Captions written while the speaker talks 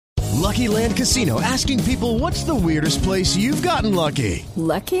Lucky Land Casino, asking people, what's the weirdest place you've gotten lucky?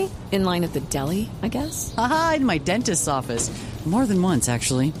 Lucky? In line at the deli, I guess? Aha, in my dentist's office. More than once,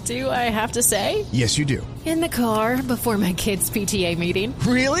 actually. Do I have to say? Yes, you do. In the car before my kids' PTA meeting.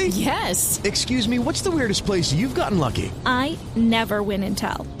 Really? Yes. Excuse me, what's the weirdest place you've gotten lucky? I never win and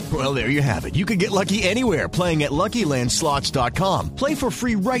tell. Well, there you have it. You can get lucky anywhere, playing at LuckyLandSlots.com. Play for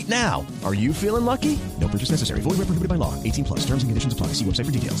free right now. Are you feeling lucky? No purchase necessary. Void where prohibited by law. 18+. Terms and conditions apply. See website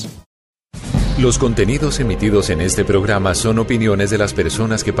for details. Los contenidos emitidos en este programa son opiniones de las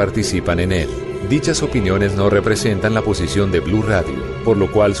personas que participan en él. Dichas opiniones no representan la posición de Blue Radio, por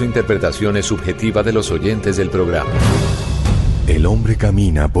lo cual su interpretación es subjetiva de los oyentes del programa. El hombre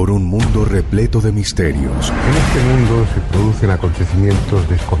camina por un mundo repleto de misterios. En este mundo se producen acontecimientos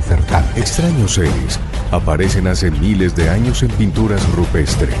desconcertantes. Extraños seres aparecen hace miles de años en pinturas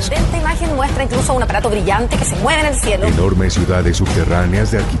rupestres. Esta imagen muestra incluso un aparato brillante que se mueve en el cielo. Enormes ciudades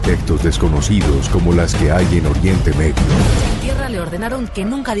subterráneas de arquitectos desconocidos como las que hay en Oriente Medio. En tierra le ordenaron que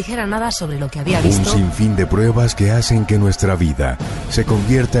nunca dijera nada sobre lo que había visto. Un sinfín de pruebas que hacen que nuestra vida se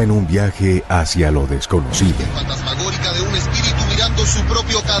convierta en un viaje hacia lo desconocido. Fantasmagórica de un espíritu mirando su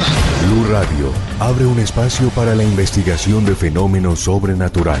propio cadáver. Blue Radio abre un espacio para la investigación de fenómenos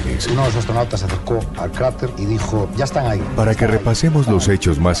sobrenaturales. Uno de los astronautas se acercó al cráter y dijo, ya están ahí. Para que repasemos los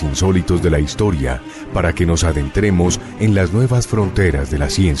hechos más insólitos de la historia, para que nos adentremos en las nuevas fronteras de la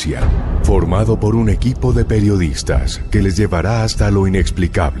ciencia. Formado por un equipo de periodistas que les llevará hasta lo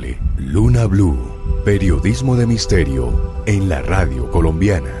inexplicable. Luna Blue, periodismo de misterio en la radio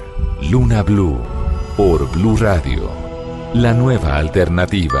colombiana. Luna Blue, por Blue Radio, la nueva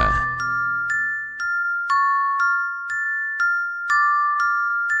alternativa.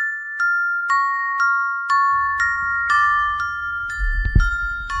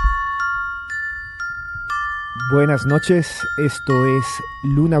 Buenas noches, esto es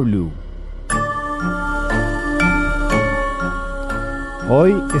Luna Blue.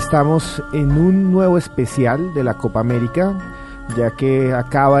 Hoy estamos en un nuevo especial de la Copa América, ya que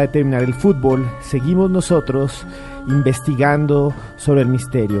acaba de terminar el fútbol. Seguimos nosotros investigando sobre el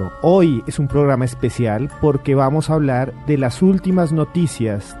misterio. Hoy es un programa especial porque vamos a hablar de las últimas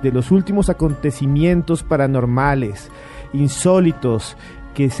noticias, de los últimos acontecimientos paranormales, insólitos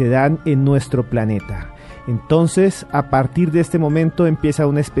que se dan en nuestro planeta. Entonces, a partir de este momento empieza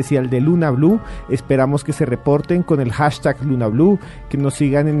un especial de Luna Blue. Esperamos que se reporten con el hashtag Luna Blue, que nos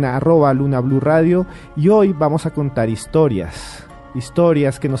sigan en @LunaBlueRadio. Y hoy vamos a contar historias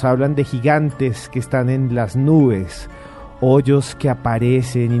que nos hablan de gigantes que están en las nubes, hoyos que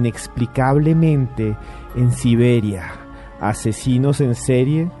aparecen inexplicablemente en Siberia, asesinos en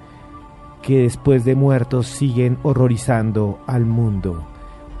serie que después de muertos siguen horrorizando al mundo,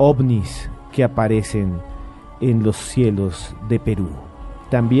 ovnis que aparecen en los cielos de Perú.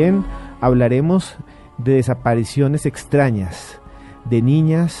 También hablaremos de desapariciones extrañas, de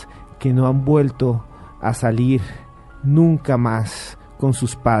niñas que no han vuelto a salir nunca más con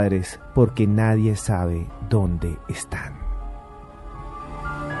sus padres porque nadie sabe dónde están.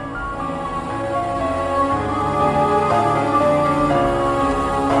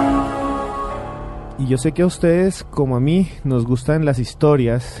 Y yo sé que a ustedes, como a mí, nos gustan las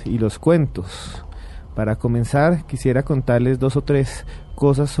historias y los cuentos. Para comenzar, quisiera contarles 2 o 3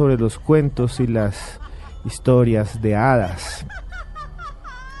 cosas sobre los cuentos y las historias de hadas.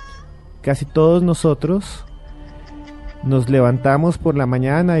 Casi todos nosotros nos levantamos por la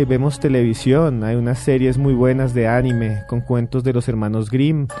mañana y vemos televisión. Hay unas series muy buenas de anime con cuentos de los hermanos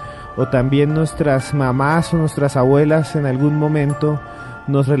Grimm, o también nuestras mamás o nuestras abuelas en algún momento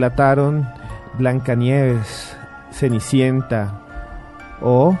nos relataron Blancanieves, Cenicienta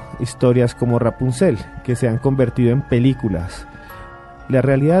o historias como Rapunzel, que se han convertido en películas. La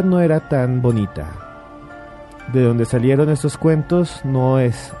realidad no era tan bonita. De donde salieron estos cuentos no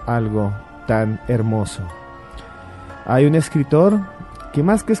es algo tan hermoso. Hay un escritor que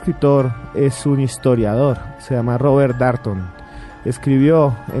más que escritor es un historiador, se llama Robert Darnton.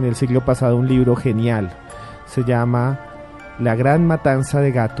 Escribió en el siglo pasado un libro genial, se llama La gran matanza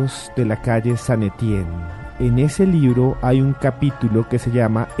de gatos de la calle San Etienne. En ese libro hay un capítulo que se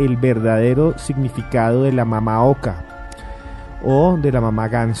llama El verdadero significado de la mamá oca o de la mamá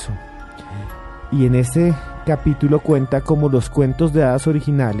ganso. Y en ese capítulo cuenta cómo los cuentos de hadas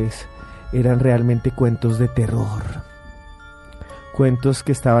originales eran realmente cuentos de terror. Cuentos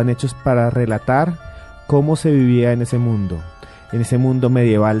que estaban hechos para relatar cómo se vivía en ese mundo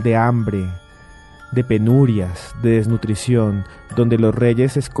medieval de hambre, de penurias, de desnutrición, donde los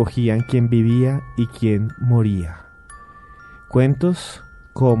reyes escogían quién vivía y quién moría. Cuentos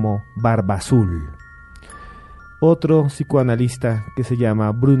como Barba Azul. Otro psicoanalista que se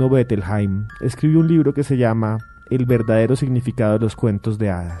llama Bruno Bettelheim escribió un libro que se llama El verdadero significado de los cuentos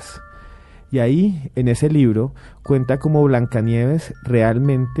de hadas. Y ahí, en ese libro, cuenta cómo Blancanieves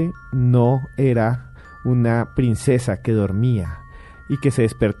realmente no era una princesa que dormía y que se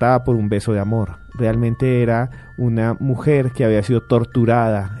despertaba por un beso de amor. Realmente era una mujer que había sido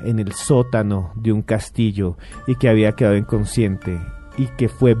torturada en el sótano de un castillo y que había quedado inconsciente y que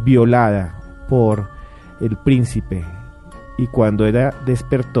fue violada por el príncipe, y cuando ella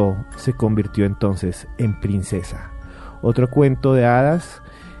despertó se convirtió entonces en princesa. Otro cuento de hadas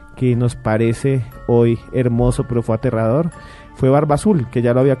que nos parece hoy hermoso pero fue aterrador fue Barba Azul, que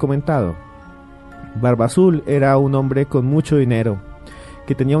ya lo había comentado. Barba Azul era un hombre con mucho dinero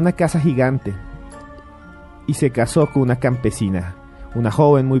que tenía una casa gigante y se casó con una campesina, una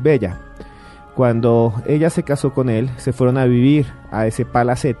joven muy bella. Cuando ella se casó con él, se fueron a vivir a ese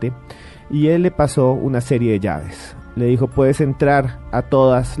palacete y él le pasó una serie de llaves. Le dijo: puedes entrar a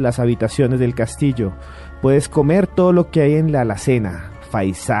todas las habitaciones del castillo, puedes comer todo lo que hay en la alacena,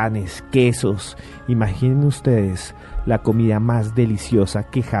 faisanes, quesos. Imaginen ustedes la comida más deliciosa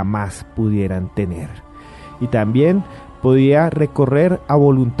que jamás pudieran tener. Y también podía recorrer a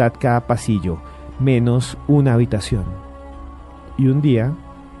voluntad cada pasillo, menos una habitación. Y un día,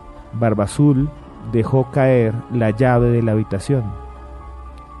 Barba Azul dejó caer la llave de la habitación.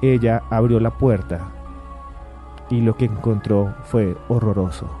 Ella abrió la puerta y lo que encontró fue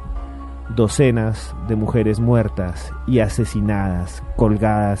horroroso. Docenas de mujeres muertas y asesinadas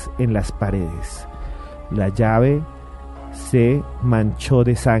colgadas en las paredes. La llave se manchó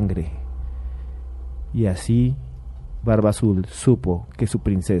de sangre y así Barba Azul supo que su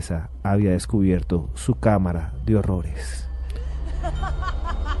princesa había descubierto su cámara de horrores.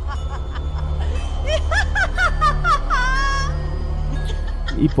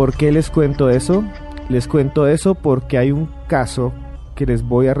 ¿Y por qué les cuento eso? Les cuento eso porque hay un caso que les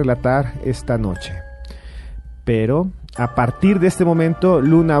voy a relatar esta noche. Pero a partir de este momento,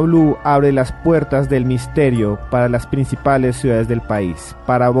 Luna BLU abre las puertas del misterio para las principales ciudades del país.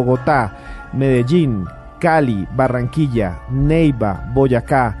 Para Bogotá, Medellín, Cali, Barranquilla, Neiva,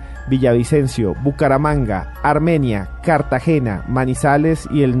 Boyacá, Villavicencio, Bucaramanga, Armenia, Cartagena, Manizales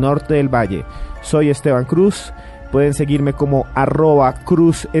y el norte del Valle. Soy Esteban Cruz. Pueden seguirme como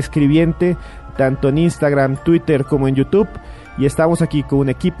 @cruzescribiente, tanto en Instagram, Twitter como en YouTube. Y estamos aquí con un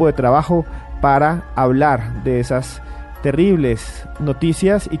equipo de trabajo para hablar de esas terribles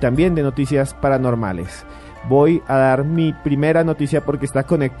noticias y también de noticias paranormales. Voy a dar mi primera noticia porque está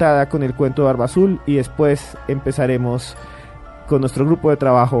conectada con el cuento de Barba Azul y después empezaremos con nuestro grupo de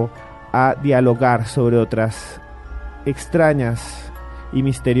trabajo a dialogar sobre otras extrañas y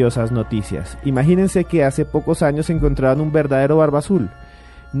misteriosas noticias. Imagínense que hace pocos años encontraron un verdadero Barba Azul.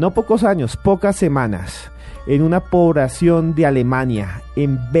 No pocos años, pocas semanas, en una población de Alemania,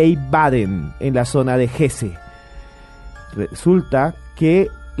 en Baden, en la zona de Hesse. Resulta que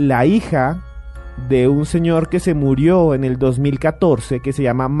la hija de un señor que se murió en el 2014, que se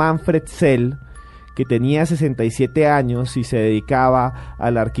llama Manfred Zell, que tenía 67 años y se dedicaba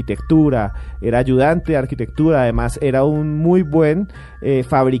a la arquitectura, era ayudante de arquitectura, además era un muy buen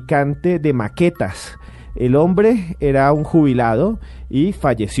fabricante de maquetas. El hombre era un jubilado y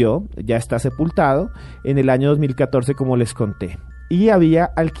falleció, ya está sepultado, en el año 2014, como les conté. Y había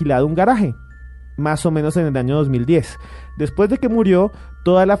alquilado un garaje, más o menos en el año 2010. Después de que murió,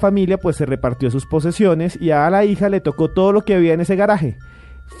 toda la familia pues se repartió sus posesiones y a la hija le tocó todo lo que había en ese garaje.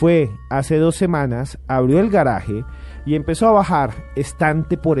 Fue hace 2 semanas, abrió el garaje y empezó a bajar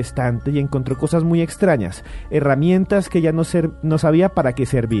estante por estante y encontró cosas muy extrañas, herramientas que ella no sabía para qué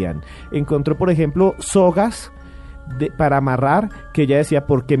servían. Encontró, por ejemplo, sogas para amarrar, que ella decía: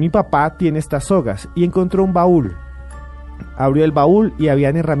 ¿por qué mi papá tiene estas sogas? Y encontró un baúl. Abrió el baúl y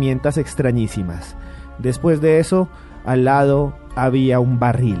habían herramientas extrañísimas. Después de eso, al lado había un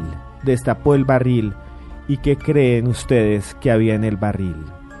barril. Destapó el barril. ¿Y qué creen ustedes que había en el barril?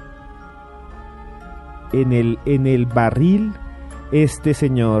 En el barril, este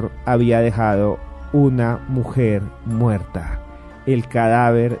señor había dejado una mujer muerta, el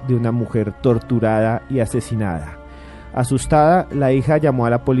cadáver de una mujer torturada y asesinada. Asustada, la hija llamó a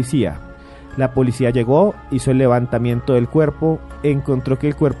la policía. La policía llegó, hizo el levantamiento del cuerpo, encontró que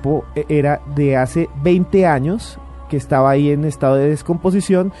el cuerpo era de hace 20 años, que estaba ahí en estado de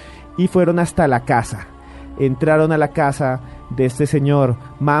descomposición, y fueron hasta la casa. Entraron a la casa de este señor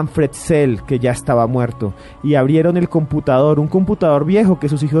Manfred Zell, que ya estaba muerto, y abrieron el computador, un computador viejo que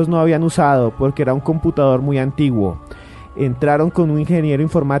sus hijos no habían usado porque era un computador muy antiguo. Entraron con un ingeniero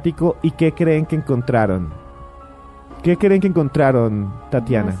informático y ¿qué creen que encontraron? ¿Qué creen que encontraron,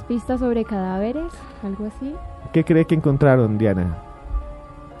 Tatiana? ¿Más pistas sobre cadáveres? ¿Algo así? ¿Qué cree que encontraron, Diana?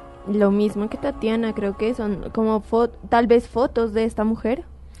 Lo mismo que Tatiana, creo que son como tal vez fotos de esta mujer.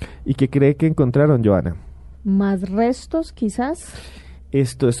 ¿Y qué cree que encontraron, Joana? ¿Más restos, quizás?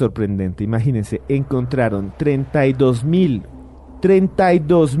 Esto es sorprendente, imagínense, encontraron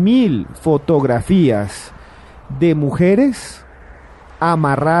 32,000 fotografías de mujeres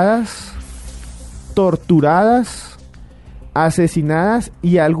amarradas, torturadas, asesinadas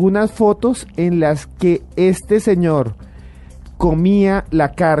y algunas fotos en las que este señor comía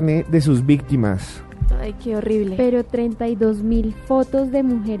la carne de sus víctimas. Ay, qué horrible. Pero 32,000 fotos de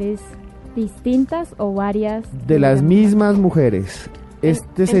mujeres distintas o varias. De las mismas mujeres.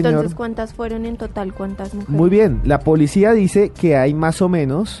 Entonces, ¿cuántas fueron en total? ¿Cuántas mujeres? Muy bien, la policía dice que hay más o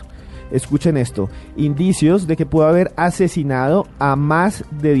menos, escuchen esto, indicios de que pudo haber asesinado a más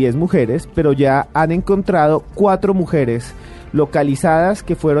de 10 mujeres, pero ya han encontrado 4 mujeres localizadas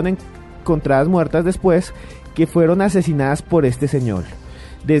que fueron encontradas muertas después, que fueron asesinadas por este señor.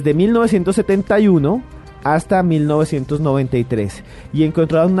 Desde 1971 hasta 1993. Y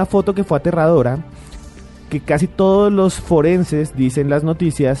encontraron una foto que fue aterradora, que casi todos los forenses, dicen las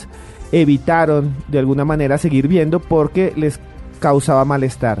noticias, evitaron de alguna manera seguir viendo porque les causaba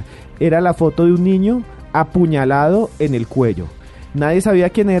malestar. Era la foto de un niño apuñalado en el cuello. Nadie sabía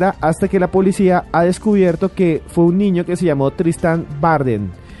quién era hasta que la policía ha descubierto que fue un niño que se llamó Tristan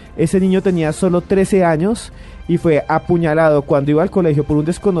Barden. Ese niño tenía solo 13 años y fue apuñalado cuando iba al colegio por un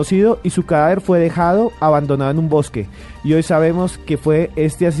desconocido y su cadáver fue dejado abandonado en un bosque. Y hoy sabemos que fue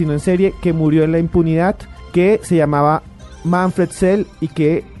este asesino en serie que murió en la impunidad, que se llamaba Manfred Zell y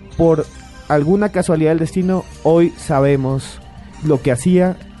que por alguna casualidad del destino hoy sabemos lo que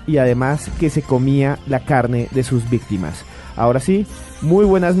hacía y además que se comía la carne de sus víctimas. Ahora sí, muy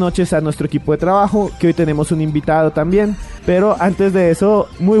buenas noches a nuestro equipo de trabajo, que hoy tenemos un invitado también, pero antes de eso,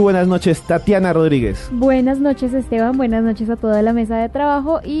 muy buenas noches, Tatiana Rodríguez. Buenas noches, Esteban, buenas noches a toda la mesa de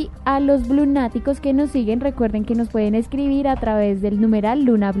trabajo y a los blunáticos que nos siguen. Recuerden que nos pueden escribir a través del numeral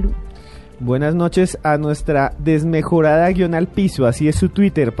Luna BLU. Buenas noches a nuestra desmejorada guión al piso, así es su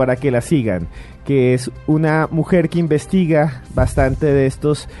Twitter para que la sigan, que es una mujer que investiga bastante de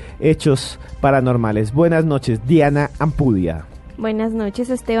estos hechos paranormales. Buenas noches, Diana Ampudia. Buenas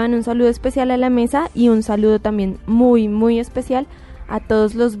noches, Esteban, un saludo especial a la mesa y un saludo también muy, muy especial a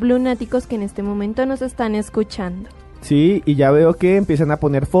todos los blunáticos que en este momento nos están escuchando. Sí, y ya veo que empiezan a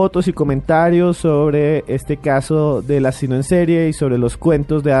poner fotos y comentarios sobre este caso del asesino en serie y sobre los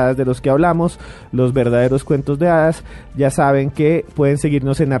cuentos de hadas de los que hablamos, los verdaderos cuentos de hadas. Ya saben que pueden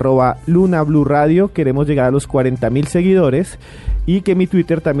seguirnos en @Luna BLU Radio, queremos llegar a los 40,000 seguidores, y que mi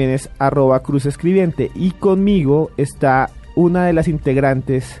Twitter también es @CruzEscribiente, y conmigo está una de las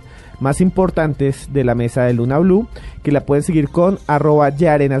integrantes más importantes de la mesa de Luna BLU, que la pueden seguir con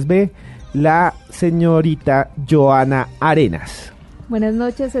 @YArenasB, la señorita Joana Arenas. Buenas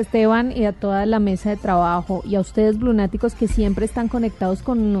noches, Esteban, y a toda la mesa de trabajo, y a ustedes blunáticos que siempre están conectados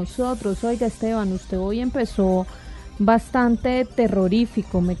con nosotros. Oiga, Esteban, usted hoy empezó bastante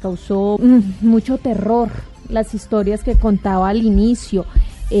terrorífico, me causó mucho terror las historias que contaba al inicio.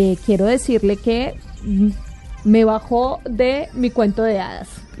 Quiero decirle que me bajó de mi cuento de hadas,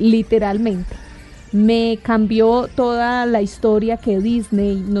 literalmente. Me cambió toda la historia que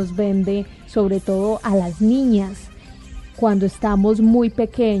Disney nos vende, sobre todo a las niñas, cuando estamos muy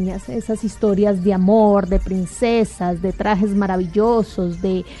pequeñas. Esas historias de amor, de princesas, de trajes maravillosos,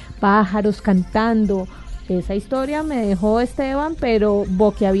 de pájaros cantando. Esa historia me dejó, Esteban, pero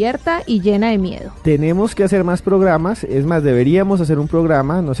boquiabierta y llena de miedo. Tenemos que hacer más programas, es más, deberíamos hacer un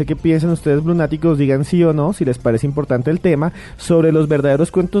programa, no sé qué piensan ustedes blunáticos, digan sí o no, si les parece importante el tema, sobre los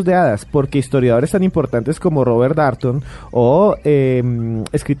verdaderos cuentos de hadas, porque historiadores tan importantes como Robert Darnton o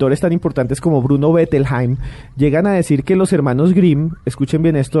escritores tan importantes como Bruno Bettelheim llegan a decir que los hermanos Grimm, escuchen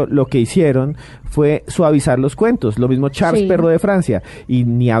bien esto, lo que hicieron fue suavizar los cuentos, lo mismo Charles Perrault de Francia, y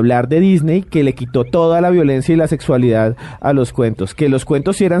ni hablar de Disney, que le quitó toda la violencia y la sexualidad a los cuentos, que los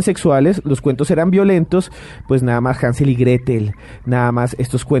cuentos sí eran sexuales, los cuentos eran violentos, pues nada más Hansel y Gretel, nada más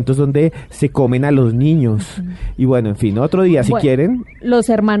estos cuentos donde se comen a los niños. Y bueno, en fin, otro día si quieren. Los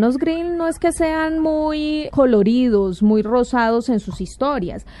hermanos Grimm no es que sean muy coloridos, muy rosados en sus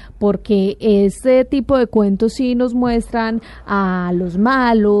historias, porque este tipo de cuentos sí nos muestran a los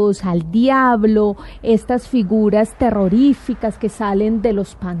malos, al diablo, estas figuras terroríficas que salen de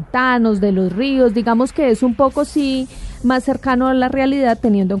los pantanos, de los ríos. Digamos que es un poco sí más cercano a la realidad,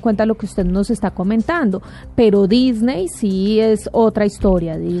 teniendo en cuenta lo que usted nos está comentando. Pero Disney sí es otra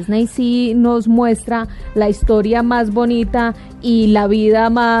historia. Disney sí nos muestra la historia más bonita y la vida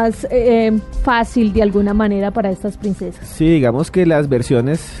más fácil de alguna manera para estas princesas. Sí, digamos que las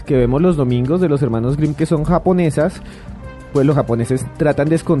versiones que vemos los domingos de los hermanos Grimm, que son japonesas, pues los japoneses tratan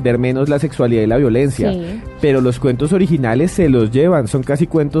de esconder menos la sexualidad y la violencia, sí, pero los cuentos originales se los llevan, son casi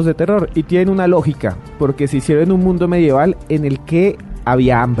cuentos de terror y tienen una lógica, porque se hicieron en un mundo medieval en el que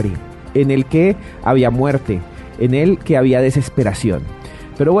había hambre, en el que había muerte, en el que había desesperación.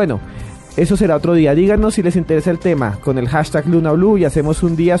 Pero bueno, eso será otro día. Díganos si les interesa el tema con el hashtag Luna BLU y hacemos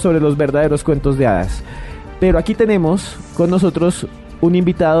un día sobre los verdaderos cuentos de hadas. Pero aquí tenemos con nosotros un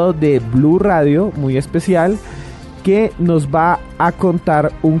invitado de Blue Radio muy especial, que nos va a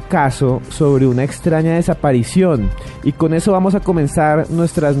contar un caso sobre una extraña desaparición. Y con eso vamos a comenzar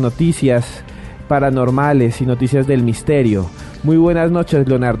nuestras noticias paranormales y noticias del misterio. Muy buenas noches,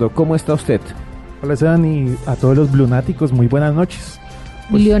 Leonardo, ¿cómo está usted? Hola, Esteban, y a todos los blunáticos, muy buenas noches.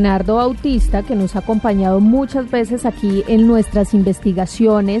 Leonardo Bautista, que nos ha acompañado muchas veces aquí en nuestras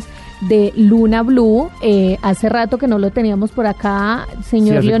investigaciones de Luna BLU. Hace rato que no lo teníamos por acá,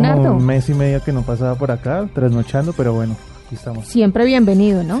 señor hace Leonardo. Como un mes y medio que no pasaba por acá, trasnochando, pero bueno, aquí estamos. Siempre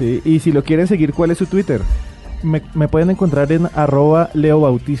bienvenido, ¿no? Sí, y si lo quieren seguir, ¿cuál es su Twitter? Me pueden encontrar en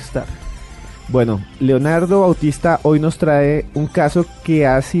 @LeoBautista. Bueno, Leonardo Bautista hoy nos trae un caso que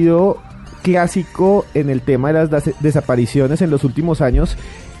ha sido clásico en el tema de las desapariciones en los últimos años,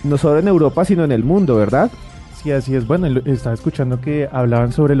 no solo en Europa sino en el mundo, ¿verdad? Sí, así es. Bueno, estaba escuchando que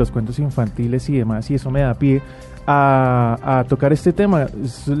hablaban sobre los cuentos infantiles y demás, y eso me da pie a tocar este tema.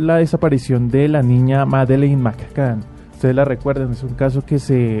 Es la desaparición de la niña Madeleine McCann. Ustedes la recuerdan, es un caso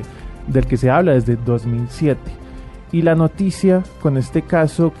del que se habla desde 2007. Y la noticia con este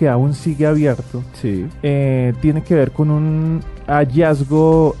caso, que aún sigue abierto, sí, tiene que ver con un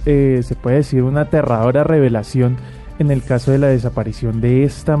hallazgo, se puede decir una aterradora revelación en el caso de la desaparición de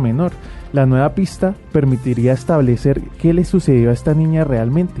esta menor. La nueva pista permitiría establecer qué le sucedió a esta niña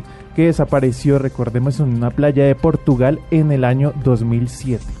realmente, que desapareció, recordemos, en una playa de Portugal en el año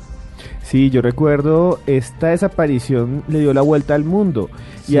 2007. Sí, yo recuerdo, esta desaparición le dio la vuelta al mundo.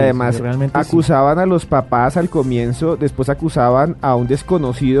 Y sí, además sí, acusaban a los papás al comienzo, después acusaban a un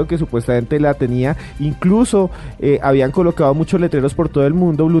desconocido que supuestamente la tenía, incluso habían colocado muchos letreros por todo el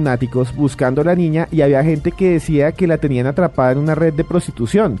mundo, lunáticos, buscando a la niña, y había gente que decía que la tenían atrapada en una red de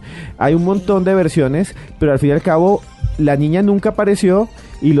prostitución. Hay un montón de versiones, pero al fin y al cabo la niña nunca apareció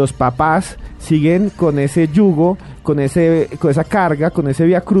y los papás siguen con ese yugo, con esa carga, con ese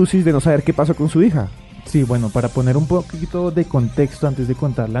vía crucis de no saber qué pasó con su hija. Sí, bueno, para poner un poquito de contexto antes de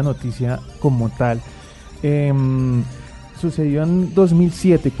contar la noticia como tal, sucedió en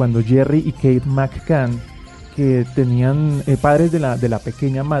 2007 cuando Jerry y Kate McCann, que tenían padres de la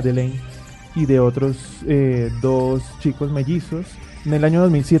pequeña Madeleine y de otros dos chicos mellizos, en el año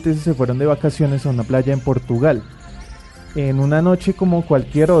 2007 se fueron de vacaciones a una playa en Portugal. En una noche como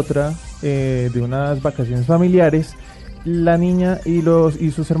cualquier otra, de unas vacaciones familiares, la niña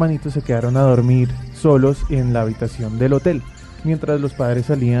y sus hermanitos se quedaron a dormir solos en la habitación del hotel, mientras los padres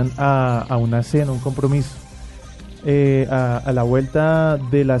salían a una cena, un compromiso. A la vuelta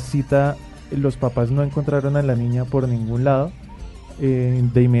de la cita, los papás no encontraron a la niña por ningún lado.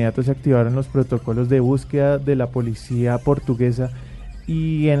 De inmediato se activaron los protocolos de búsqueda de la policía portuguesa,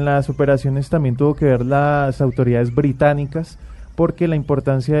 y en las operaciones también tuvo que ver las autoridades británicas, porque la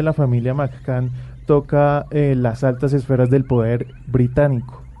importancia de la familia McCann toca las altas esferas del poder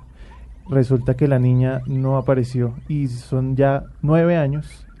británico. Resulta que la niña no apareció y son ya 9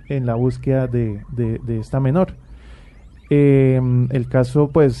 años en la búsqueda de esta menor. El caso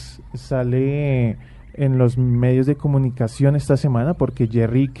pues sale en los medios de comunicación esta semana porque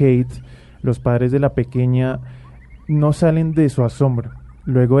Jerry y Kate, los padres de la pequeña, no salen de su asombro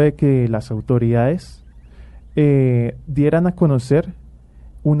luego de que las autoridades dieran a conocer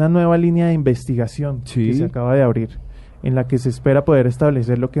una nueva línea de investigación que se acaba de abrir, en la que se espera poder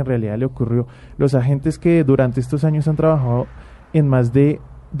establecer lo que en realidad le ocurrió. Los agentes que durante estos años han trabajado en más de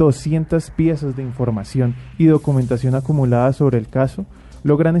 200 piezas de información y documentación acumulada sobre el caso,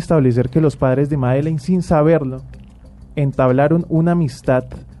 logran establecer que los padres de Madeleine, sin saberlo, entablaron una amistad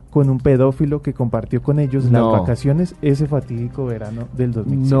con un pedófilo que compartió con ellos las vacaciones ese fatídico verano del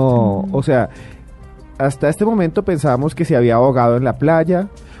 2007. No, o sea, hasta este momento pensábamos que se había ahogado en la playa.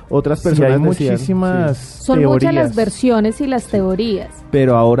 Otras personas hay decían, muchísimas son teorías. Muchas las versiones y las teorías.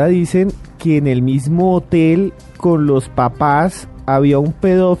 Pero ahora dicen que en el mismo hotel con los papás había un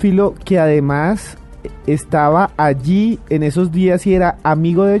pedófilo que además estaba allí en esos días y era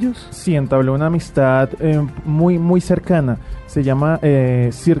amigo de ellos. Sí, entabló una amistad muy, muy cercana. Se llama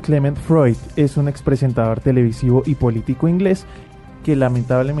Sir Clement Freud. Es un expresentador televisivo y político inglés que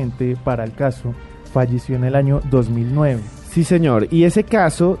lamentablemente para el caso falleció en el año 2009. Sí, señor. Y ese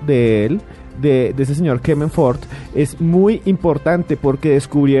caso de él, de ese señor Clement Ford, es muy importante porque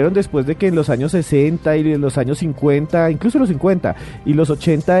descubrieron después de que en los años 60 y en los años 50, incluso los 50 y los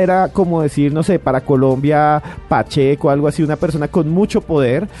 80 era como decir, no sé, para Colombia, Pacheco, algo así, una persona con mucho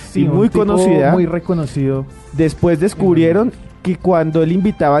poder, sí, y muy conocida. Muy reconocido. Después descubrieron que cuando él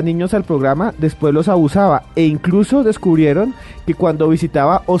invitaba a niños al programa, después los abusaba, e incluso descubrieron que cuando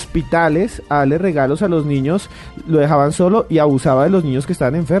visitaba hospitales a darle regalos a los niños, lo dejaban solo y abusaba de los niños que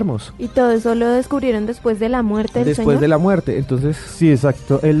estaban enfermos. Y todo eso lo descubrieron después de la muerte del señor. Después de la muerte, entonces... Sí,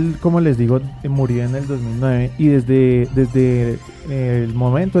 exacto. Él, como les digo, murió en el 2009 y desde el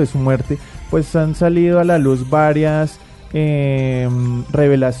momento de su muerte, pues han salido a la luz varias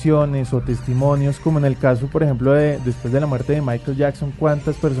revelaciones o testimonios, como en el caso, por ejemplo, después de la muerte de Michael Jackson.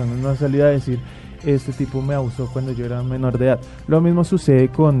 ¿Cuántas personas no han salido a decir, este tipo me abusó cuando yo era menor de edad? Lo mismo sucede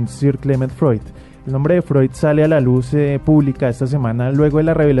con Sir Clement Freud. El nombre de Freud sale a la luz pública esta semana luego de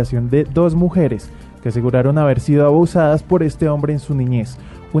la revelación de 2 mujeres que aseguraron haber sido abusadas por este hombre en su niñez.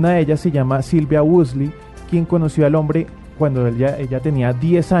 Una de ellas se llama Sylvia Woosley, quien conoció al hombre cuando ella tenía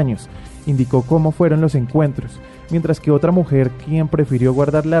 10 años. Indicó cómo fueron los encuentros, mientras que otra mujer, quien prefirió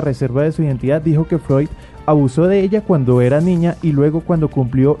guardar la reserva de su identidad, dijo que Freud abusó de ella cuando era niña y luego cuando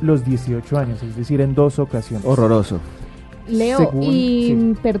cumplió los 18 años, es decir, en 2 ocasiones. Horroroso. Leo,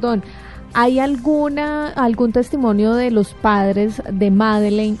 sí. Perdón, ¿hay algún testimonio de los padres de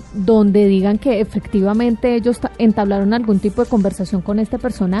Madeleine donde digan que efectivamente ellos entablaron algún tipo de conversación con este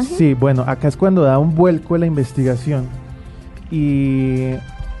personaje? Sí, bueno, acá es cuando da un vuelco la investigación y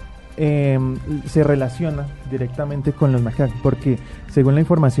se relaciona directamente con los McCann, porque según la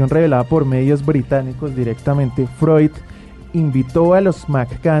información revelada por medios británicos directamente, Freud invitó a los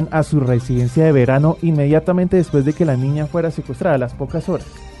McCann a su residencia de verano inmediatamente después de que la niña fuera secuestrada, a las pocas horas.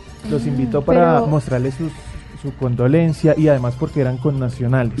 Los invitó para mostrarles su condolencia y además porque eran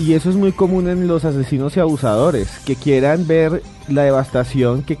connacionales. Y eso es muy común en los asesinos y abusadores, que quieran ver la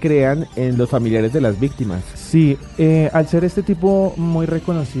devastación que crean en los familiares de las víctimas. Sí, al ser este tipo muy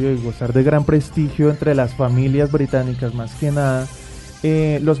reconocido y gozar de gran prestigio entre las familias británicas más que nada,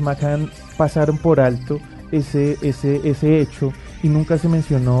 los McCann pasaron por alto ese hecho y nunca se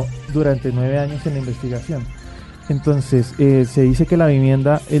mencionó durante 9 años en la investigación. Entonces se dice que la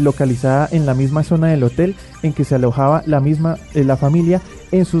vivienda localizada en la misma zona del hotel en que se alojaba la familia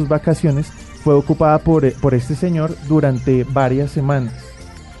en sus vacaciones fue ocupada por este señor durante varias semanas.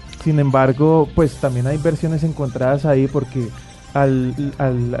 Sin embargo, pues también hay versiones encontradas ahí porque al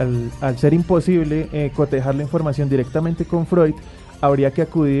ser imposible cotejar la información directamente con Freud, habría que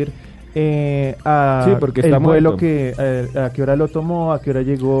acudir a porque el vuelo muerto. a qué hora lo tomó, a qué hora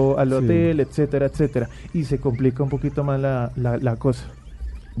llegó al hotel, etcétera, etcétera, y se complica un poquito más la cosa.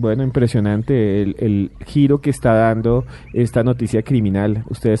 Bueno, impresionante el giro que está dando esta noticia criminal.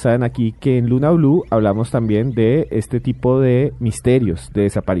 Ustedes saben aquí que en Luna BLU hablamos también de este tipo de misterios, de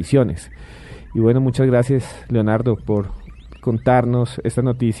desapariciones. Y bueno, muchas gracias, Leonardo, por contarnos esta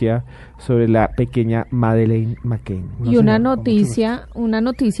noticia sobre la pequeña Madeleine McCann. Y una noticia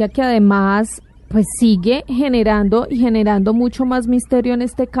que además pues sigue generando mucho más misterio en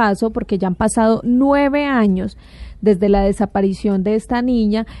este caso, porque ya han pasado 9 años desde la desaparición de esta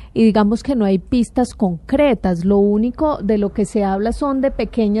niña y digamos que no hay pistas concretas. Lo único de lo que se habla son de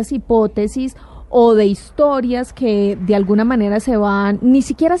pequeñas hipótesis o de historias que de alguna manera ni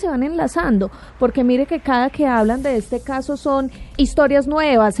siquiera se van enlazando, porque mire que cada que hablan de este caso son historias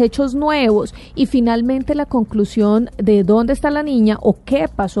nuevas, hechos nuevos, y finalmente la conclusión de dónde está la niña o qué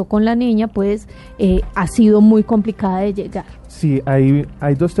pasó con la niña, pues ha sido muy complicada de llegar. Sí, hay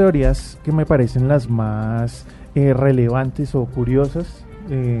 2 teorías que me parecen las más relevantes o curiosas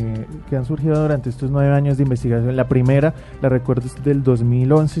que han surgido durante estos 9 años de investigación. La primera, la recuerdo, es del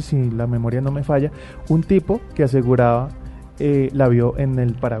 2011, si la memoria no me falla, un tipo que aseguraba la vio en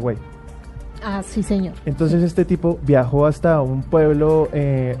el Paraguay. Ah, sí, señor. Entonces sí. Este tipo viajó hasta un pueblo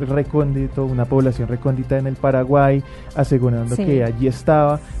recóndito, una población recóndita en el Paraguay, asegurando que allí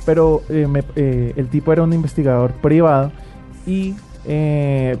estaba, pero el tipo era un investigador privado y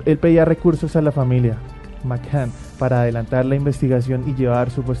él pedía recursos a la familia McCann para adelantar la investigación y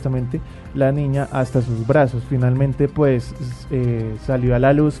llevar supuestamente la niña hasta sus brazos. Finalmente pues salió a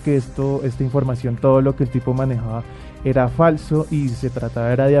la luz que esta información, todo lo que el tipo manejaba era falso y se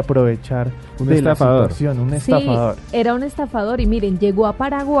trataba era de aprovechar un estafador. La situación, un estafador. Sí, era un estafador y miren, llegó a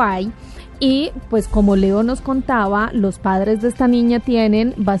Paraguay Y pues como Leo nos contaba, los padres de esta niña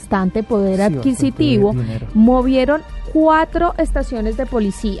tienen bastante poder adquisitivo. Movieron 4 estaciones de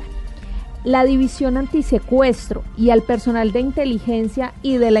policía, la División Antisecuestro y al personal de inteligencia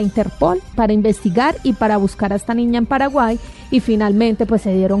y de la Interpol para investigar y para buscar a esta niña en Paraguay, y finalmente pues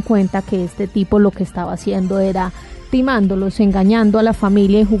se dieron cuenta que este tipo lo que estaba haciendo era timándolos, engañando a la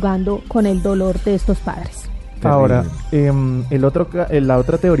familia y jugando con el dolor de estos padres. Ahora, la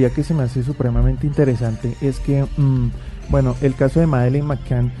otra teoría que se me hace supremamente interesante es que, el caso de Madeleine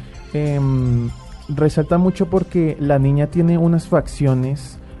McCann resalta mucho porque la niña tiene unas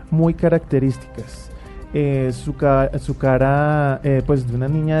facciones muy características. Su cara, pues de una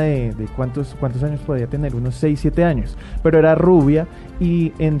niña de ¿cuántos años podía tener? Unos 6, 7 años, pero era rubia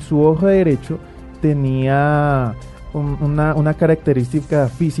y en su ojo derecho tenía una característica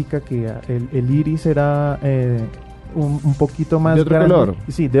física que el iris era un poquito más ¿de otro grande, color?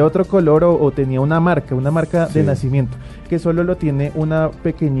 Sí, de otro color, o tenía una marca de nacimiento, que solo lo tiene una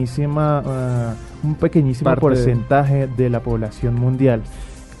pequeñísima un pequeñísimo porcentaje de la población mundial.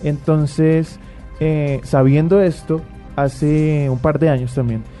 Entonces, sabiendo esto, hace un par de años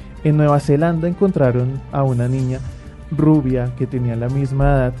también, en Nueva Zelanda encontraron a una niña rubia que tenía la misma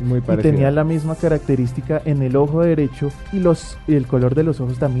edad y tenía la misma característica en el ojo derecho, y el color de los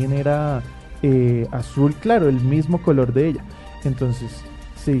ojos también era azul claro, el mismo color de ella. Entonces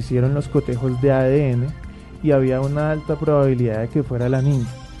se hicieron los cotejos de ADN y había una alta probabilidad de que fuera la niña,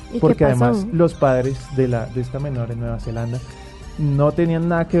 porque además los padres de esta menor en Nueva Zelanda no tenían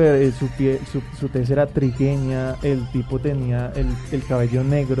nada que ver. Su tez era trigueña, el tipo tenía el cabello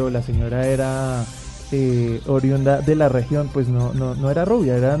negro, la señora era oriunda de la región, pues no era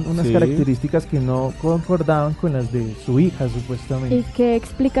rubia, eran unas características que no concordaban con las de su hija, supuestamente. ¿Y qué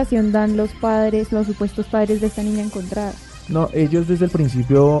explicación dan los supuestos padres de esta niña encontrada? No, ellos desde el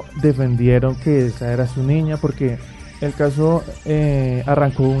principio defendieron que esa era su niña, porque el caso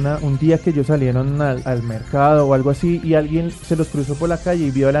arrancó un día que ellos salieron al mercado o algo así, y alguien se los cruzó por la calle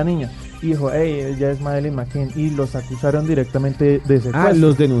y vio a la niña y dijo, ella es Madeleine McCann, y los acusaron directamente de secuestro.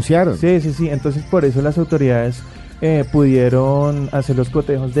 Los denunciaron. Sí, entonces por eso las autoridades pudieron hacer los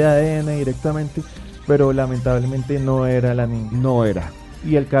cotejos de ADN directamente, pero lamentablemente no era la niña. No era.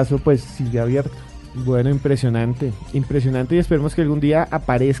 Y el caso pues sigue abierto. Bueno, impresionante, y esperemos que algún día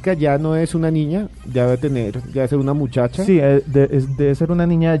aparezca. Ya no es una niña, ya debe ser una muchacha. Sí, debe ser una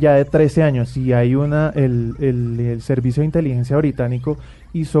niña ya de 13 años, y hay el Servicio de Inteligencia británico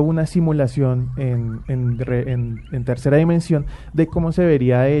hizo una simulación en tercera dimensión de cómo se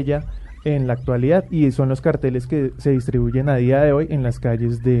vería ella en la actualidad, y son los carteles que se distribuyen a día de hoy en las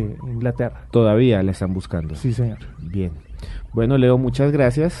calles de Inglaterra. Todavía la están buscando. Sí, señor. Bien. Bueno, Leo, muchas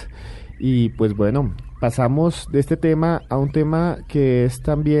gracias. Y pues bueno, pasamos de este tema a un tema que es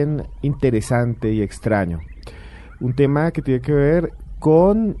también interesante y extraño. Un tema que tiene que ver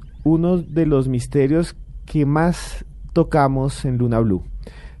con uno de los misterios que más tocamos en Luna BLU.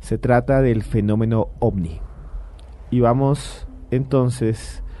 Se trata del fenómeno ovni. Y vamos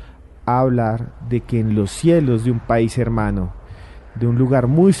entonces a hablar de que en los cielos de un país hermano, de un lugar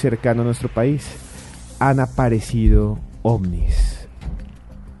muy cercano a nuestro país, han aparecido ovnis.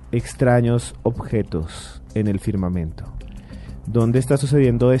 Extraños objetos en el firmamento. ¿Dónde está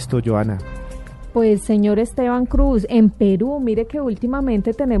sucediendo esto, Joana? Pues, señor Esteban Cruz, en Perú. Mire que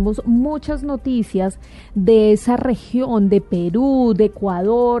últimamente tenemos muchas noticias de esa región, de Perú, de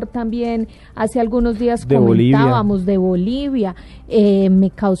Ecuador también. Hace algunos días comentábamos de Bolivia.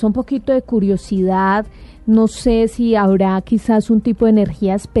 Me causa un poquito de curiosidad. No sé si habrá quizás un tipo de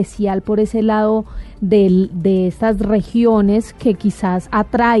energía especial por ese lado de estas regiones que quizás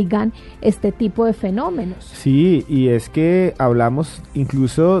atraigan este tipo de fenómenos. Sí, y es que hablamos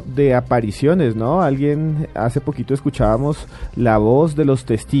incluso de apariciones, ¿no? Hace poquito escuchábamos la voz de los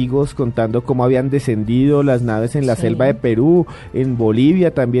testigos contando cómo habían descendido las naves en la selva de Perú. En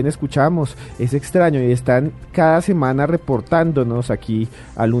Bolivia también escuchamos. Es extraño, y están cada semana reportándonos aquí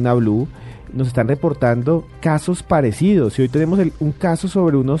a Luna BLU. Nos están reportando casos parecidos, y hoy tenemos un caso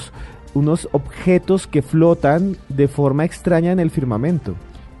sobre unos objetos que flotan de forma extraña en el firmamento.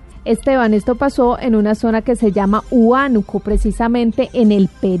 Esteban, esto pasó en una zona que se llama Huánuco, precisamente en el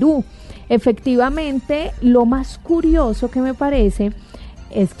Perú. Efectivamente, lo más curioso que me parece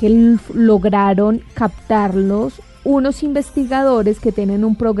es que lograron captarlos unos investigadores que tienen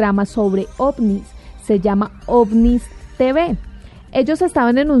un programa sobre ovnis, se llama OVNIS TV. Ellos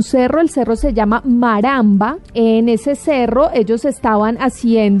estaban en un cerro, el cerro se llama Maramba. En ese cerro ellos estaban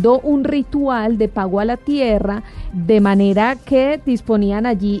haciendo un ritual de pago a la tierra, de manera que disponían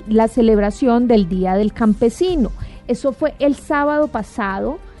allí la celebración del Día del Campesino. Eso fue el sábado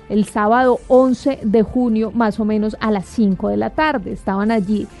pasado. el sábado 11 de junio, más o menos a las 5 de la tarde. Estaban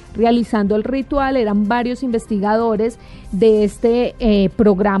allí realizando el ritual, eran varios investigadores de este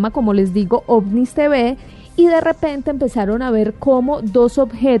programa, como les digo, OVNIS TV, y de repente empezaron a ver cómo 2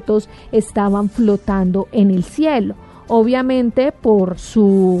 objetos estaban flotando en el cielo. Obviamente, por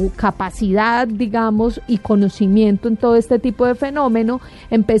su capacidad, digamos, y conocimiento en todo este tipo de fenómeno,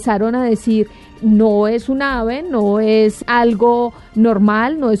 empezaron a decir, no es un ave, no es algo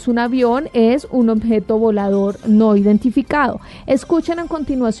normal, no es un avión, es un objeto volador no identificado. Escuchen a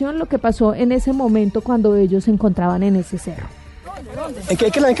continuación lo que pasó en ese momento cuando ellos se encontraban en ese cerro. ¿En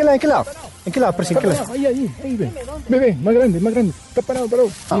qué lado? ¿En qué lado? Ahí, ve, más grande. Está parado.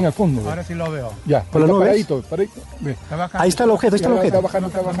 Bien al fondo. Ahora sí lo veo. Ya, ¿por las nubes? Paradito, ve. Ahí está el objeto, Está bajando.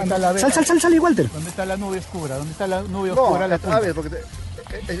 Sal, Walter. ¿Dónde está la nube oscura? A ver, porque...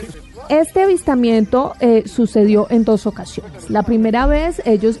 Este avistamiento sucedió en 2 ocasiones. La primera vez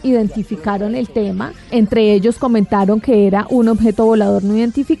ellos identificaron el tema, entre ellos comentaron que era un objeto volador no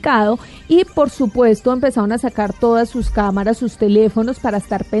identificado y por supuesto empezaron a sacar todas sus cámaras, sus teléfonos para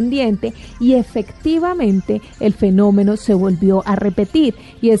estar pendiente y efectivamente el fenómeno se volvió a repetir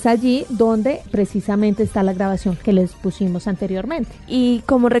y es allí donde precisamente está la grabación que les pusimos anteriormente. ¿Y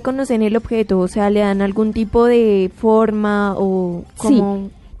cómo reconocen el objeto? O sea, ¿le dan algún tipo de forma o cómo? Sí.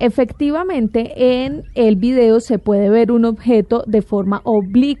 Efectivamente, en el video se puede ver un objeto de forma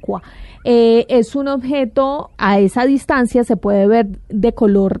oblicua. Es un objeto a esa distancia, se puede ver de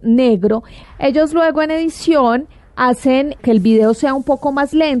color negro. Ellos luego en edición hacen que el video sea un poco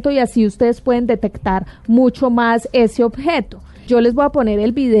más lento y así ustedes pueden detectar mucho más ese objeto. Yo les voy a poner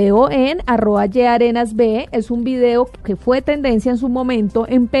el video en @yarenasb, es un video que fue tendencia en su momento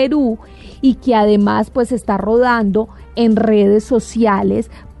en Perú y que además pues está rodando en redes sociales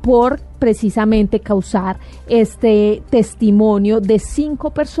por precisamente causar este testimonio de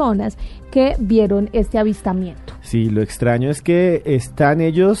 5 personas que vieron este avistamiento. Sí, lo extraño es que están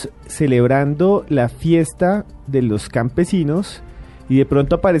ellos celebrando la fiesta de los campesinos y de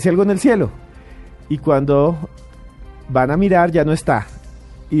pronto aparece algo en el cielo y cuando van a mirar ya no está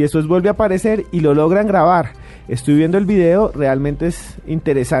y después vuelve a aparecer y lo logran grabar. Estoy viendo el video, realmente es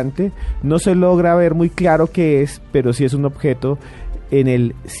interesante, no se logra ver muy claro qué es, pero sí es un objeto en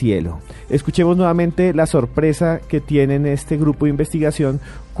el cielo. Escuchemos nuevamente la sorpresa que tienen este grupo de investigación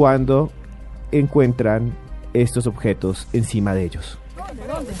cuando encuentran estos objetos encima de ellos.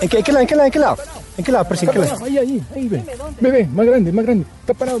 ¿En qué lado? Ahí, ve, más grande.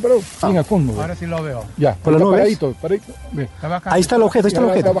 Está parado. Bien al fondo. Ahora sí lo veo. Ya, por las nubes. Paradito, ve. Ahí está el objeto. Está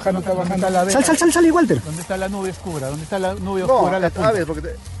bajando. Sal, Walter. ¿Dónde está la nube oscura? A ver, porque...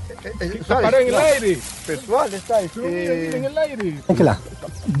 Está parado en el aire. Personal está en el aire. ¿En qué lado?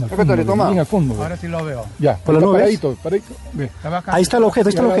 Bien al fondo. Ahora sí lo veo. Ya, por las nubes. Paradito, ve. Ahí está el objeto.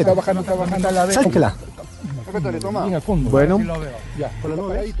 Está bajando. Sal, ¿en qué lado? Bien al fondo. Bueno, ya, por las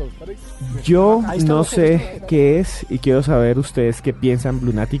nubes. yo no sé qué es y quiero saber ustedes qué piensan,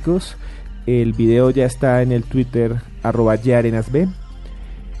 blunáticos. El video ya está en el Twitter @yarenasb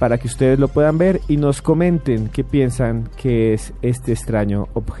para que ustedes lo puedan ver y nos comenten qué piensan que es este extraño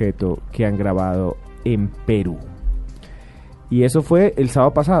objeto que han grabado en Perú. Y eso fue el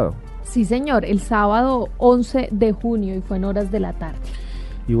sábado pasado. Sí, señor, el sábado 11 de junio y fue en horas de la tarde.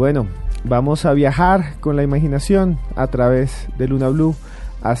 Y bueno, vamos a viajar con la imaginación a través de Luna BLU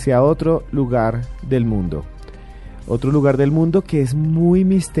hacia otro lugar del mundo. Otro lugar del mundo que es muy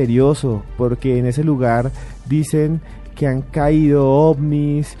misterioso porque en ese lugar dicen que han caído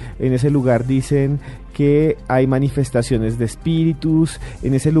ovnis, en ese lugar dicen que hay manifestaciones de espíritus,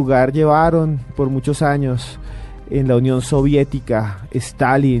 en ese lugar llevaron por muchos años en la Unión Soviética,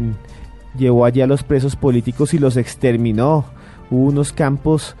 Stalin llevó allí a los presos políticos y los exterminó. Hubo unos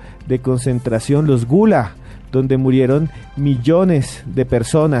campos de concentración, los Gula, donde murieron millones de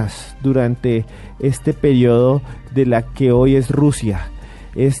personas durante este periodo de la que hoy es Rusia.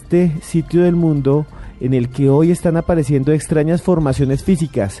 Este sitio del mundo en el que hoy están apareciendo extrañas formaciones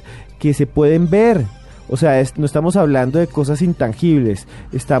físicas que se pueden ver. O sea, no estamos hablando de cosas intangibles,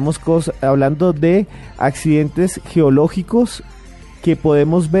 estamos hablando de accidentes geológicos que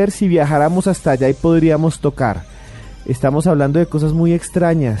podemos ver si viajáramos hasta allá y podríamos tocar. Estamos hablando de cosas muy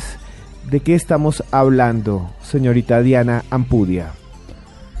extrañas. ¿De qué estamos hablando, señorita Diana Ampudia?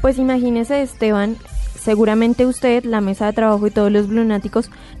 Pues imagínese, Esteban, seguramente usted, la mesa de trabajo y todos los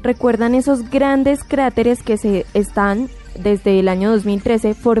blunáticos recuerdan esos grandes cráteres que se están desde el año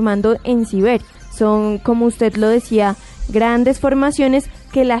 2013 formando en Siberia. Son, como usted lo decía, grandes formaciones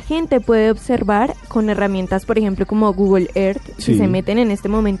que la gente puede observar con herramientas, por ejemplo, como Google Earth. Sí. Si se meten en este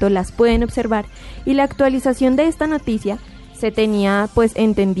momento, las pueden observar. Y la actualización de esta noticia se tenía pues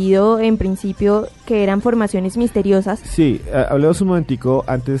entendido en principio que eran formaciones misteriosas. Sí, hablemos un momentico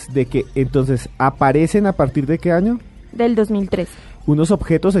antes de que entonces aparecen a partir de qué año? Del 2013. Unos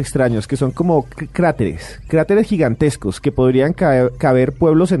objetos extraños que son como cráteres gigantescos que podrían caber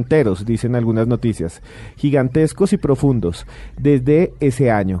pueblos enteros, dicen algunas noticias, gigantescos y profundos desde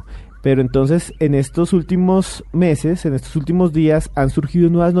ese año. Pero entonces en estos últimos meses, en estos últimos días han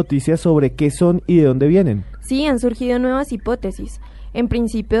surgido nuevas noticias sobre qué son y de dónde vienen. Sí, han surgido nuevas hipótesis. En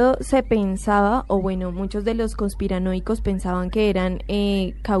principio se pensaba, o bueno, muchos de los conspiranoicos pensaban que eran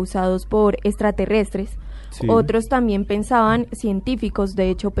causados por extraterrestres. Sí. Otros también pensaban, científicos de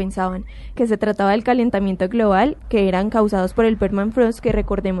hecho pensaban, que se trataba del calentamiento global, que eran causados por el permafrost, que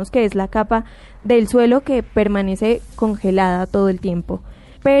recordemos que es la capa del suelo que permanece congelada todo el tiempo.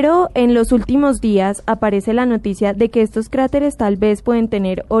 Pero en los últimos días aparece la noticia de que estos cráteres tal vez pueden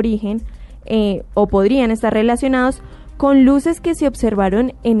tener origen o podrían estar relacionados con luces que se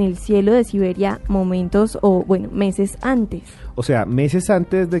observaron en el cielo de Siberia meses antes. O sea, meses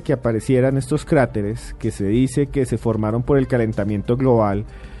antes de que aparecieran estos cráteres, que se dice que se formaron por el calentamiento global,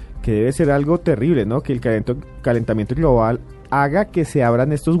 que debe ser algo terrible, ¿no? Que el calentamiento global haga que se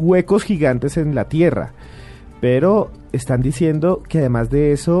abran estos huecos gigantes en la Tierra. Pero están diciendo que además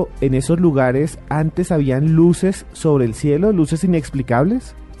de eso, en esos lugares antes habían luces sobre el cielo, luces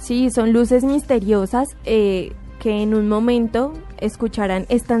inexplicables. Sí, son luces misteriosas que en un momento escucharán,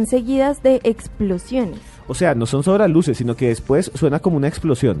 están seguidas de explosiones. O sea, no son solo las luces, sino que después suena como una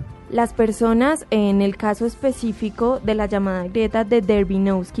explosión. Las personas, en el caso específico de la llamada grieta de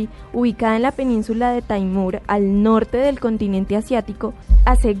Derbinovsky, ubicada en la península de Taimur, al norte del continente asiático,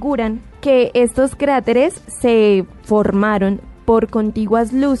 aseguran que estos cráteres se formaron por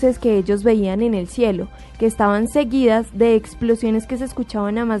contiguas luces que ellos veían en el cielo, que estaban seguidas de explosiones que se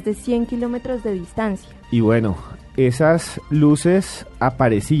escuchaban a más de 100 kilómetros de distancia. Y bueno, esas luces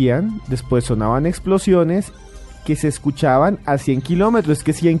aparecían, después sonaban explosiones que se escuchaban a 100 kilómetros. Es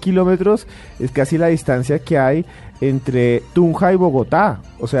que 100 kilómetros es casi la distancia que hay entre Tunja y Bogotá.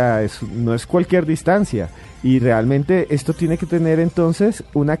 O sea, no es cualquier distancia. Y realmente esto tiene que tener entonces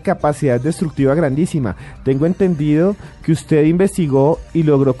una capacidad destructiva grandísima. Tengo entendido que usted investigó y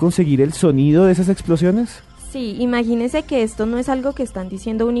logró conseguir el sonido de esas explosiones. Sí, imagínese que esto no es algo que están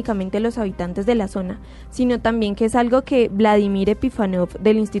diciendo únicamente los habitantes de la zona, sino también que es algo que Vladimir Epifanov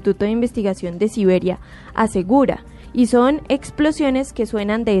del Instituto de Investigación de Siberia asegura, y son explosiones que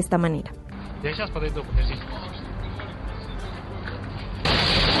suenan de esta manera.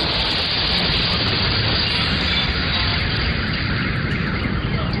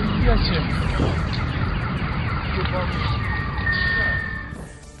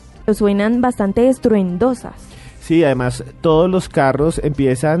 Suenan bastante estruendosas. Sí, además todos los carros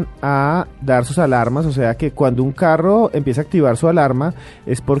empiezan a dar sus alarmas, o sea que cuando un carro empieza a activar su alarma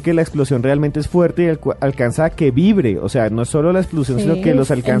es porque la explosión realmente es fuerte y alcanza a que vibre, o sea, no es solo la explosión, sí, sino que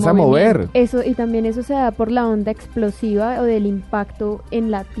los alcanza a mover. Eso, y también eso se da por la onda explosiva o del impacto en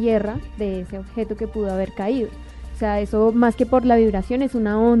la tierra de ese objeto que pudo haber caído. O sea, eso más que por la vibración es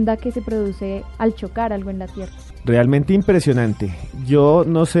una onda que se produce al chocar algo en la tierra. Realmente impresionante. Yo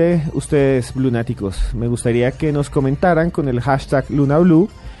no sé, ustedes lunáticos, me gustaría que nos comentaran con el hashtag Luna BLU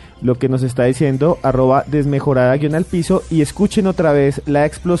lo que nos está diciendo @desmejorada_al-piso y escuchen otra vez la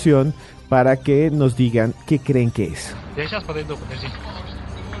explosión para que nos digan qué creen que es.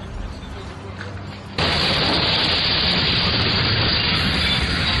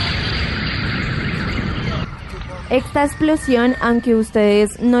 Esta explosión, aunque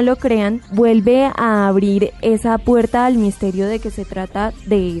ustedes no lo crean, vuelve a abrir esa puerta al misterio de que se trata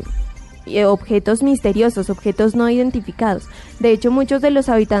de objetos misteriosos, objetos no identificados. De hecho, muchos de los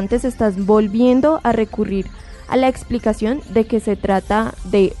habitantes están volviendo a recurrir a la explicación de que se trata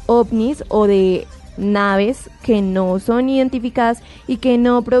de ovnis o de naves que no son identificadas y que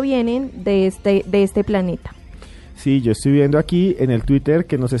no provienen de este planeta. Sí, yo estoy viendo aquí en el Twitter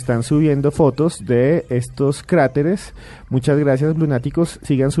que nos están subiendo fotos de estos cráteres. Muchas gracias, lunáticos.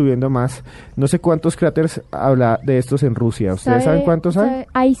 Sigan subiendo más. No sé cuántos cráteres habla de estos en Rusia. ¿Ustedes saben cuántos hay?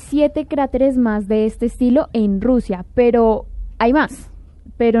 Hay 7 cráteres más de este estilo en Rusia, pero hay más.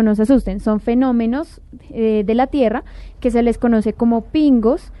 Pero no se asusten, son fenómenos de la Tierra que se les conoce como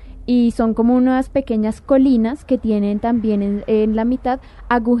pingos y son como unas pequeñas colinas que tienen también en la mitad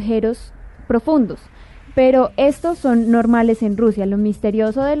agujeros profundos. Pero estos son normales en Rusia. Lo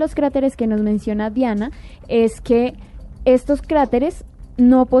misterioso de los cráteres que nos menciona Diana es que estos cráteres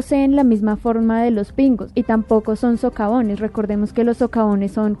no poseen la misma forma de los pingos y tampoco son socavones. Recordemos que los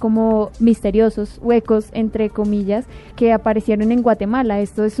socavones son como misteriosos huecos, entre comillas, que aparecieron en Guatemala.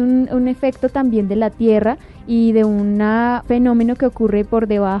 Esto es un efecto también de la Tierra y de un fenómeno que ocurre por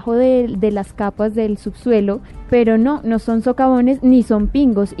debajo de las capas del subsuelo, pero no son socavones ni son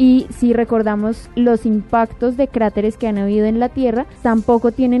pingos. Y si recordamos los impactos de cráteres que han habido en la Tierra,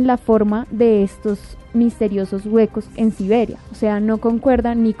 tampoco tienen la forma de estos misteriosos huecos en Siberia, o sea, no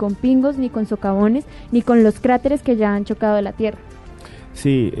concuerdan ni con pingos, ni con socavones, ni con los cráteres que ya han chocado la Tierra.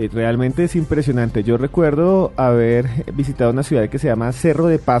 Sí, realmente es impresionante. Yo recuerdo haber visitado una ciudad que se llama Cerro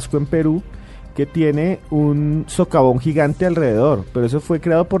de Pasco en Perú, que tiene un socavón gigante alrededor, pero eso fue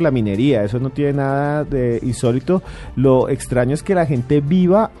creado por la minería, eso no tiene nada de insólito. Lo extraño es que la gente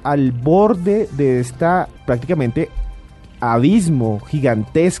viva al borde de esta prácticamente abismo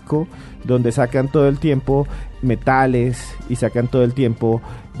gigantesco donde sacan todo el tiempo metales y sacan todo el tiempo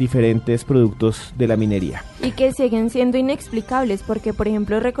diferentes productos de la minería. Y que siguen siendo inexplicables porque, por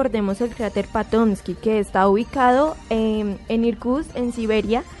ejemplo, recordemos el cráter Patonsky, que está ubicado en Irkutsk, en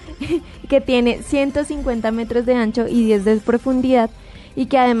Siberia, que tiene 150 metros de ancho y 10 de profundidad, y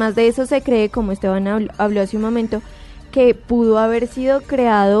que además de eso se cree, como Esteban habló hace un momento, que pudo haber sido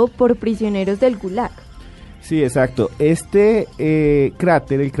creado por prisioneros del Gulag. Sí, exacto. Este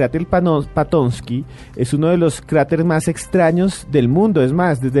cráter, el cráter Patonsky, es uno de los cráteres más extraños del mundo. Es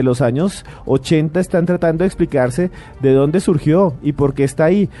más, desde los años 80 están tratando de explicarse de dónde surgió y por qué está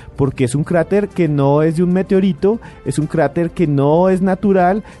ahí. Porque es un cráter que no es de un meteorito, es un cráter que no es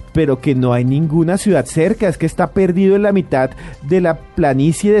natural, pero que no hay ninguna ciudad cerca, es que está perdido en la mitad de la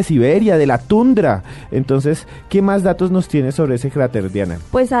planicie de Siberia, de la tundra. Entonces, ¿qué más datos nos tiene sobre ese cráter, Diana?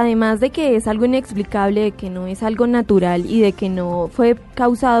 Pues además de que es algo inexplicable, de que no es algo natural y de que no fue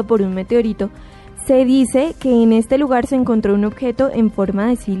causado por un meteorito, se dice que en este lugar se encontró un objeto en forma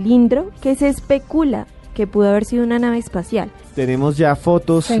de cilindro que se especula que pudo haber sido una nave espacial. Tenemos ya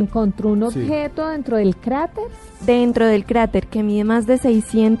fotos. ¿Se encontró un objeto dentro del cráter? Dentro del cráter, que mide más de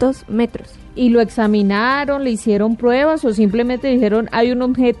 600 metros. ¿Y lo examinaron, le hicieron pruebas o simplemente dijeron hay un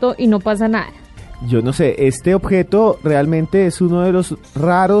objeto y no pasa nada? Yo no sé, este objeto realmente es uno de los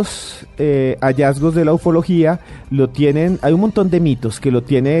raros hallazgos de la ufología. Lo tienen, hay un montón de mitos que lo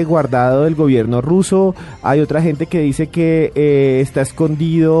tiene guardado el gobierno ruso. Hay otra gente que dice que está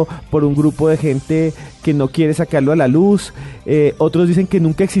escondido por un grupo de gente que no quiere sacarlo a la luz. Otros dicen que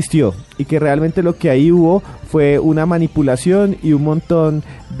nunca existió y que realmente lo que ahí hubo fue una manipulación y un montón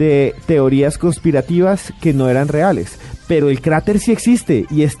de teorías conspirativas que no eran reales. Pero el cráter sí existe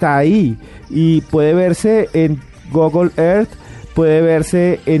y está ahí y puede verse en Google Earth, puede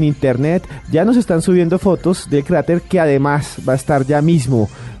verse en internet. Ya nos están subiendo fotos del cráter, que además va a estar ya mismo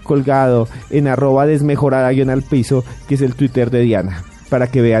colgado en @desmejorada_al-piso, que es el Twitter de Diana, para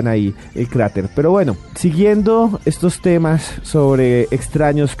que vean ahí el cráter. Pero bueno, siguiendo estos temas sobre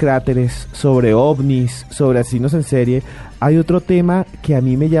extraños cráteres, sobre ovnis, sobre asesinos en serie, hay otro tema que a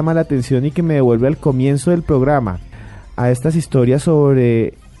mí me llama la atención y que me devuelve al comienzo del programa, a estas historias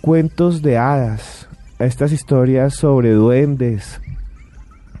sobre cuentos de hadas, a estas historias sobre duendes,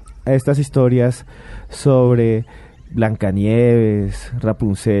 a estas historias sobre Blancanieves,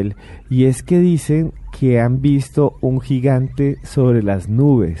 Rapunzel, y es que dicen que han visto un gigante sobre las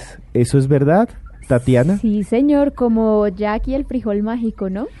nubes. ¿Eso es verdad, Tatiana? Sí, señor, como Jackie el frijol mágico,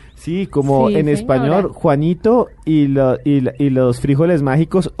 ¿no? Sí, como sí, en señora. español, Juanito y los frijoles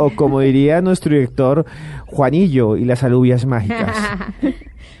mágicos, o como diría nuestro director, Juanillo y las alubias mágicas.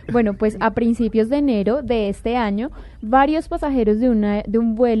 Bueno, pues a principios de enero de este año, varios pasajeros de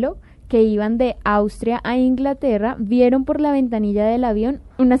un vuelo que iban de Austria a Inglaterra vieron por la ventanilla del avión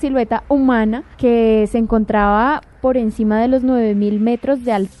una silueta humana que se encontraba por encima de los 9.000 metros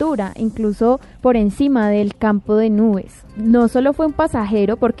de altura, incluso por encima del campo de nubes. No solo fue un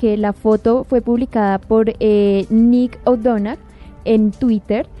pasajero, porque la foto fue publicada por Nick O'Donnell en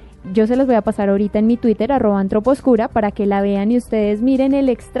Twitter. Yo se los voy a pasar ahorita en mi Twitter, @antroposcura, para que la vean y ustedes miren el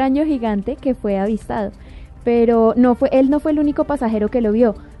extraño gigante que fue avistado. Pero él no fue el único pasajero que lo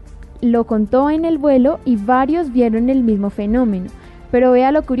vio. Lo contó en el vuelo y varios vieron el mismo fenómeno. Pero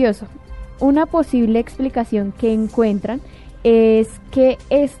vea lo curioso, una posible explicación que encuentran es que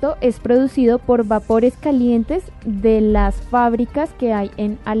esto es producido por vapores calientes de las fábricas que hay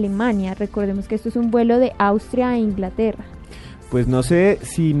en Alemania. Recordemos que esto es un vuelo de Austria a Inglaterra. Pues no sé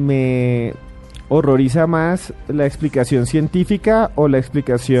si me horroriza más la explicación científica o la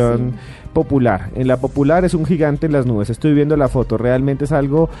explicación popular. En la popular es un gigante en las nubes. Estoy viendo la foto, realmente es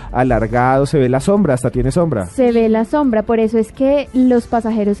algo alargado, se ve la sombra, hasta tiene sombra. Se ve la sombra, por eso es que los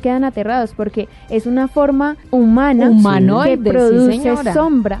pasajeros quedan aterrados, porque es una forma humana que produce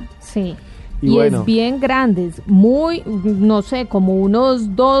sombra. Sí. Y bueno, es bien grande, es muy, no sé, como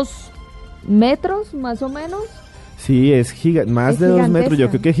unos 2 metros más o menos. Sí, es más de 2 metros, yo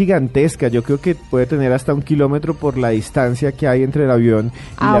creo que es gigantesca, yo creo que puede tener hasta 1 kilómetro por la distancia que hay entre el avión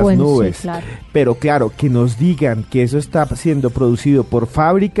y las nubes. Sí, claro. Pero claro, que nos digan que eso está siendo producido por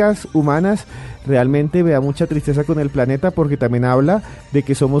fábricas humanas, realmente me da mucha tristeza con el planeta, porque también habla de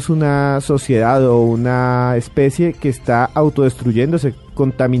que somos una sociedad o una especie que está autodestruyéndose,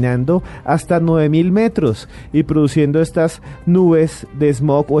 contaminando hasta 9.000 metros y produciendo estas nubes de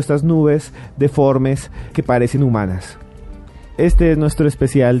smog o estas nubes deformes que parecen humanas. Este es nuestro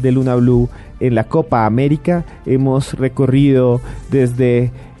especial de Luna BLU en la Copa América. Hemos recorrido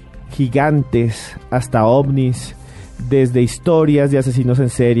desde gigantes hasta ovnis, desde historias de asesinos en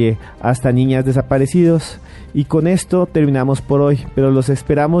serie hasta niñas desaparecidos. Y con esto terminamos por hoy, pero los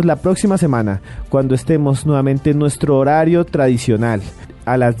esperamos la próxima semana, cuando estemos nuevamente en nuestro horario tradicional,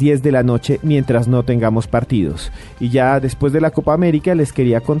 a las 10 de la noche, mientras no tengamos partidos. Y ya después de la Copa América les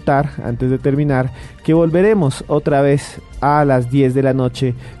quería contar, antes de terminar, que volveremos otra vez a las 10 de la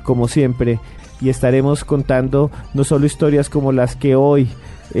noche, como siempre, y estaremos contando no solo historias como las que hoy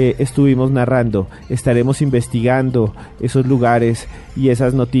estuvimos narrando, estaremos investigando esos lugares y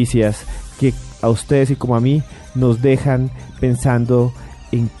esas noticias que a ustedes y como a mí nos dejan pensando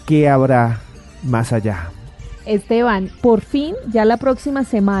en qué habrá más allá. Esteban, por fin, ya la próxima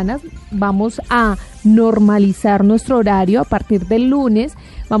semana vamos a normalizar nuestro horario. A partir del lunes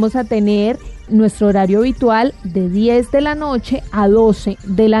vamos a tener nuestro horario habitual de 10 de la noche a 12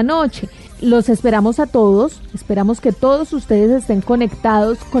 de la noche. Los esperamos a todos, esperamos que todos ustedes estén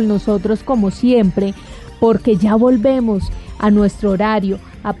conectados con nosotros como siempre, porque ya volvemos a nuestro horario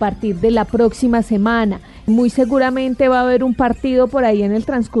a partir de la próxima semana. Muy seguramente va a haber un partido por ahí en el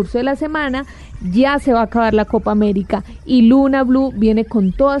transcurso de la semana, ya se va a acabar la Copa América y Luna BLU viene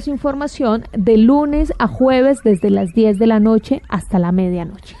con toda su información de lunes a jueves desde las 10 de la noche hasta la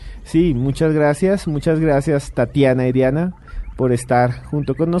medianoche. Sí, muchas gracias Tatiana y Diana por estar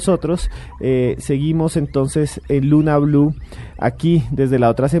junto con nosotros. Seguimos entonces en Luna BLU aquí desde la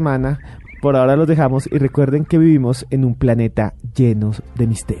otra semana. Por ahora los dejamos y recuerden que vivimos en un planeta lleno de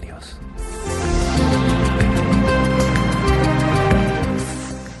misterios.